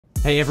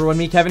Hey everyone,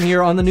 me Kevin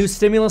here on the new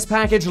stimulus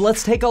package.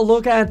 Let's take a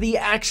look at the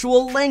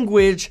actual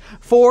language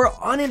for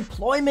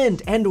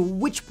unemployment and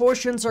which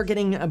portions are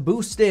getting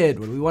boosted.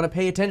 What do we want to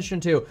pay attention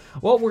to?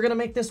 Well, we're going to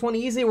make this one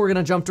easy. We're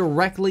going to jump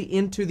directly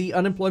into the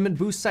unemployment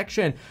boost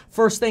section.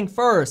 First thing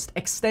first,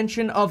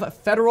 extension of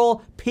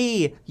federal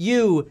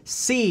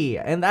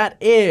PUC, and that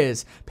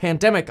is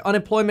pandemic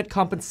unemployment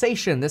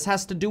compensation. This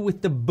has to do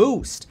with the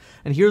boost.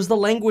 And here's the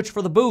language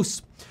for the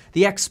boost.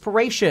 The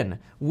expiration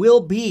will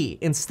be,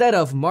 instead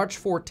of March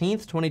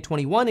 14th,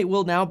 2021, it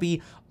will now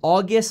be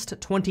August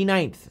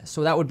 29th.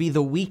 So that would be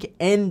the week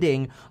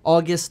ending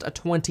August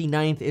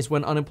 29th is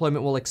when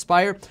unemployment will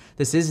expire.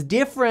 This is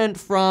different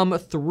from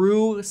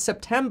through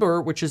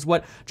September, which is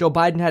what Joe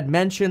Biden had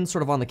mentioned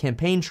sort of on the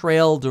campaign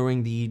trail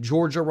during the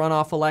Georgia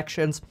runoff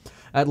elections.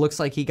 It looks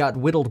like he got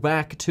whittled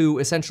back to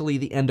essentially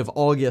the end of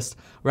August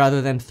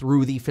rather than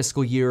through the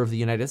fiscal year of the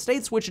United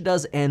States, which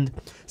does end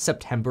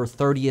September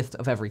 30th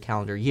of every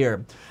calendar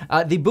year.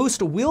 The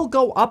boost will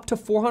go up to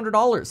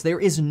 $400. There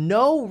is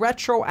no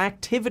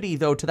retroactivity,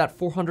 though, to that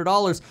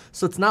 $400,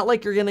 so it's not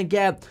like you're going to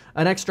get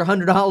an extra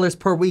 $100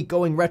 per week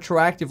going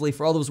retroactively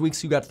for all those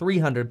weeks you got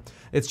 $300.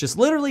 It's just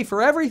literally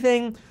for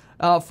everything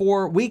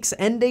for weeks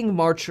ending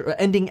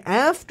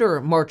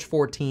after March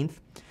 14th.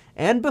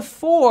 And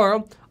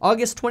before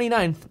August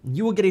 29th,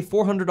 you will get a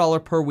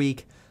 $400 per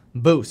week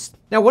boost.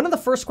 Now, one of the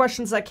first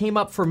questions that came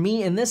up for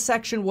me in this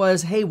section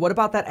was, hey, what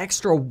about that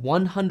extra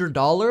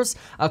 $100?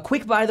 A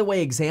quick, by the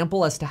way,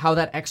 example as to how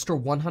that extra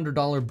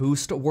 $100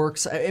 boost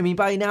works. I mean,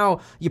 by now,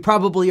 you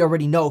probably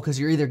already know because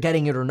you're either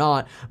getting it or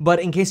not.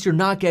 But in case you're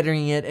not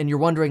getting it and you're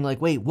wondering, like,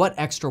 wait, what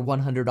extra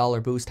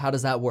 $100 boost? How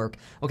does that work?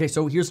 Okay,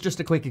 so here's just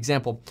a quick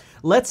example.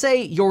 Let's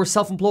say you're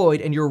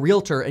self-employed and you're a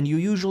realtor and you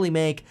usually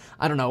make,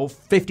 I don't know,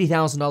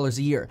 $50,000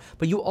 a year.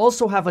 But you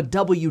also have a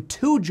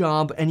W-2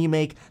 job and you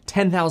make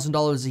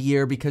 $10,000 a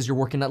year because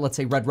you're working at, let's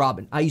say, Red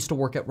Robin. I used to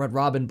work at Red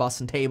Robin,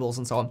 bussing tables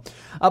and so on.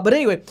 But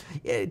anyway,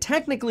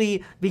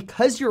 technically,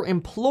 because you're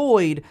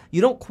employed,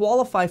 you don't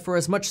qualify for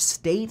as much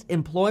state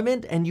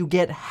employment and you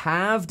get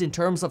halved in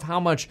terms of how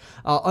much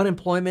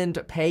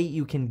unemployment pay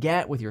you can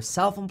get with your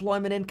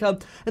self-employment income.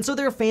 And so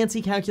there are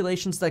fancy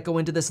calculations that go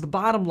into this. The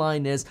bottom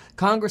line is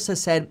Congress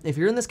has said if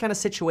you're in this kind of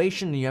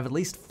situation and you have at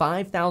least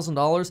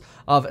 $5,000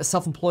 of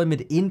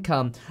self-employment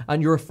income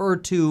and you're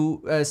referred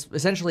to as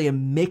essentially a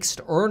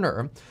mixed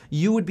earner,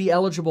 you would be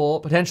eligible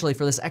potentially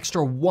for this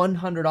extra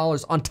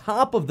 $100 on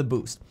top of the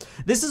boost.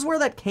 This is where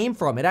that came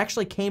from. It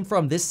actually came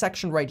from this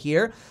section right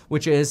here,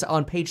 which is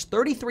on page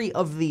 33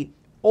 of the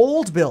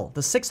old bill, the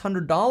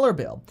 $600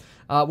 bill,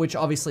 which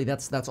obviously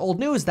that's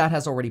old news. That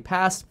has already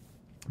passed.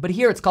 But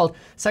here it's called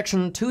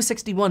Section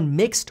 261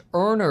 Mixed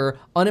Earner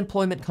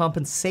Unemployment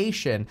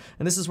Compensation.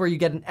 And this is where you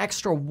get an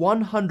extra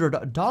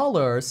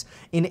 $100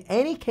 in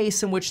any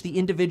case in which the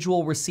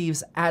individual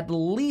receives at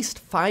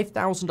least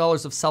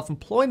 $5,000 of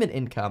self-employment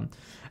income.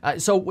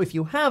 So if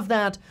you have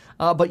that,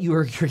 but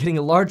you're getting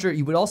a larger,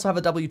 you would also have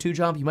a W-2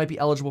 job, you might be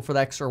eligible for the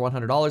extra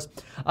 $100.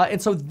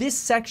 And so this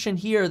section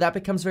here, that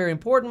becomes very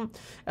important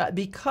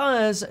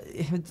because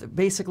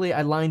basically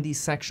I lined these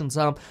sections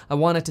up. I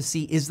wanted to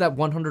see, is that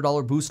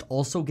 $100 boost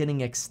also getting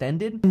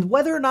extended? And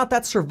whether or not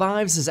that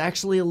survives is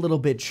actually a little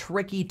bit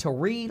tricky to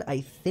read.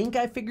 I think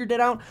I figured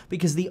it out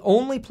because the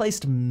only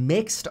place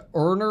mixed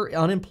earner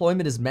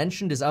unemployment is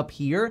mentioned is up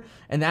here,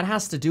 and that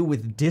has to do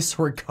with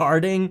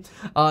disregarding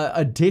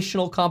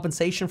additional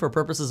compensation for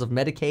purposes of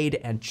Medicaid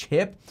and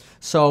CHIP.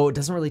 So it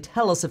doesn't really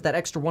tell us if that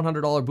extra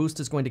 $100 boost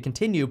is going to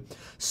continue.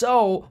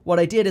 So what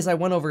I did is I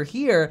went over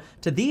here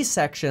to these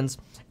sections,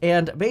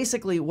 and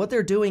basically what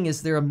they're doing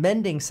is they're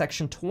amending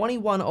section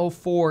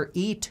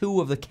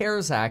 2104E2 of the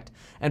CARES Act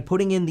and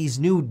putting in these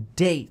new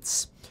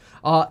dates.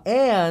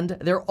 And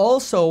they're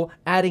also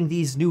adding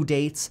these new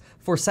dates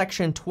for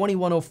section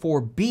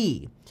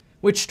 2104B,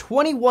 which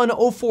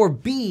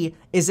 2104B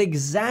is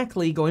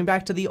exactly, going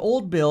back to the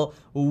old bill,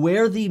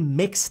 where the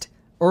mixed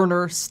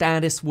earner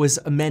status was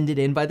amended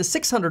in by the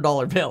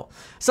 $600 bill.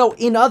 So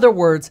in other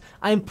words,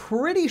 I'm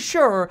pretty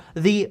sure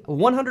the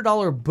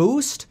 $100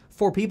 boost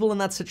for people in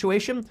that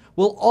situation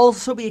will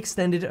also be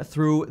extended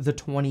through the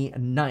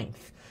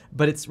 29th.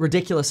 But it's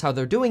ridiculous how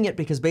they're doing it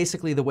because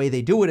basically the way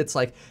they do it, it's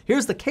like,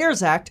 here's the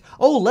CARES Act.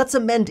 Oh, let's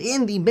amend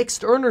in the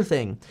mixed earner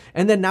thing.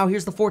 And then now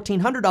here's the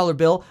 $1,400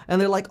 bill.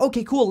 And they're like,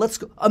 okay, cool, let's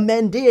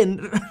amend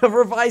in a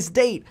revised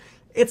date.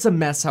 It's a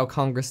mess how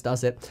Congress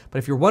does it. But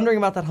if you're wondering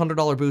about that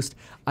 $100 boost,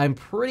 I'm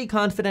pretty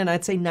confident,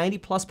 I'd say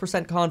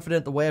 90+%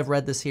 confident the way I've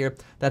read this here,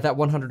 that that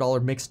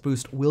 $100 mixed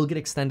boost will get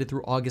extended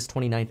through August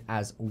 29th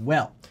as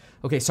well.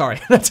 Okay, sorry,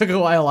 that took a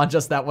while on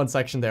just that one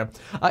section there.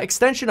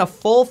 Extension of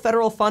full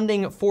federal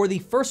funding for the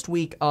first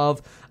week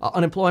of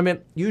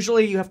unemployment.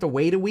 Usually you have to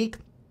wait a week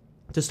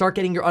to start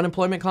getting your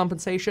unemployment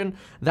compensation.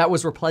 That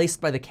was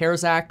replaced by the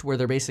CARES Act, where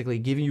they're basically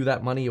giving you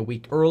that money a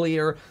week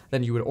earlier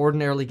than you would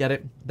ordinarily get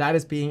it. That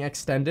is being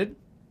extended.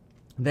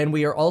 Then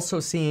we are also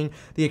seeing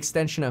the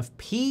extension of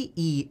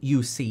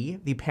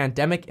PEUC, the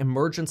Pandemic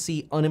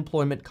Emergency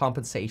Unemployment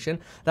Compensation.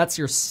 That's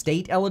your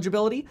state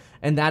eligibility,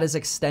 and that is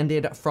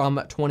extended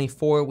from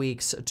 24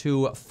 weeks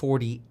to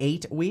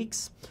 48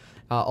 weeks.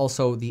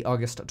 also the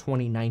August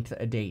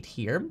 29th date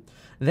here.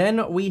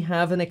 Then we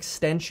have an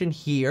extension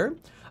here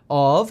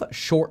of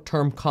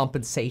short-term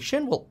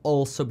compensation will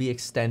also be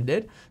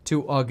extended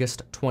to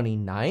August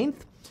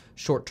 29th.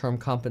 Short-term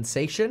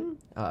compensation,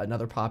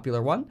 another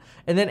popular one.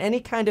 And then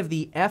any kind of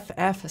the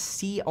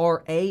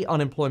FFCRA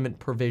unemployment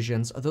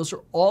provisions, those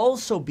are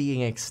also being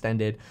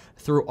extended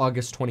through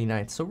August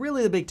 29th. So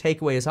really the big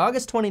takeaway is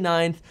August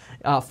 29th,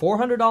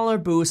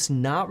 $400 boost,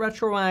 not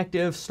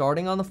retroactive,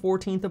 starting on the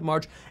 14th of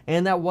March.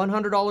 And that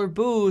 $100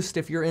 boost,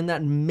 if you're in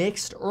that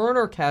mixed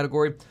earner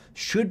category,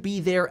 should be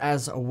there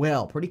as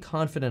well. Pretty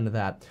confident of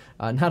that.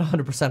 Not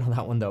 100% on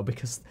that one though,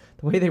 because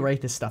the way they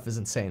write this stuff is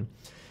insane.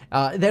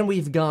 Then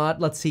we've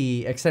got, let's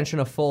see, extension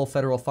of full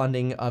federal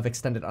funding of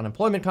extended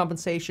unemployment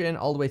compensation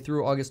all the way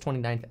through August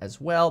 29th as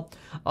well.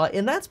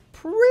 And that's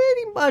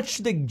pretty much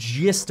the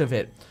gist of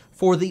it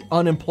for the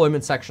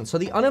unemployment section. So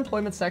the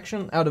unemployment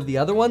section out of the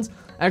other ones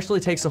actually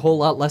takes a whole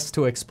lot less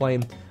to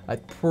explain.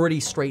 Pretty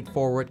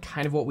straightforward,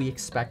 kind of what we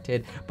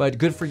expected, but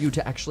good for you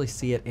to actually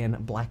see it in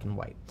black and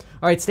white.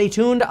 All right, stay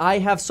tuned. I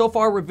have so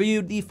far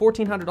reviewed the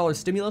 $1,400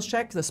 stimulus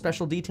check, the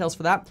special details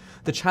for that,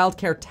 the child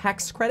care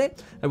tax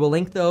credit. I will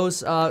link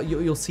those.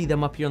 You'll see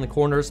them up here in the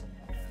corners.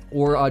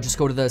 Or just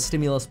go to the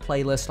stimulus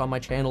playlist on my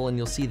channel and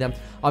you'll see them.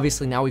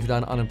 Obviously, now we've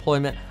done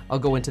unemployment. I'll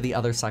go into the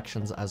other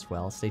sections as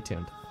well. Stay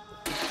tuned.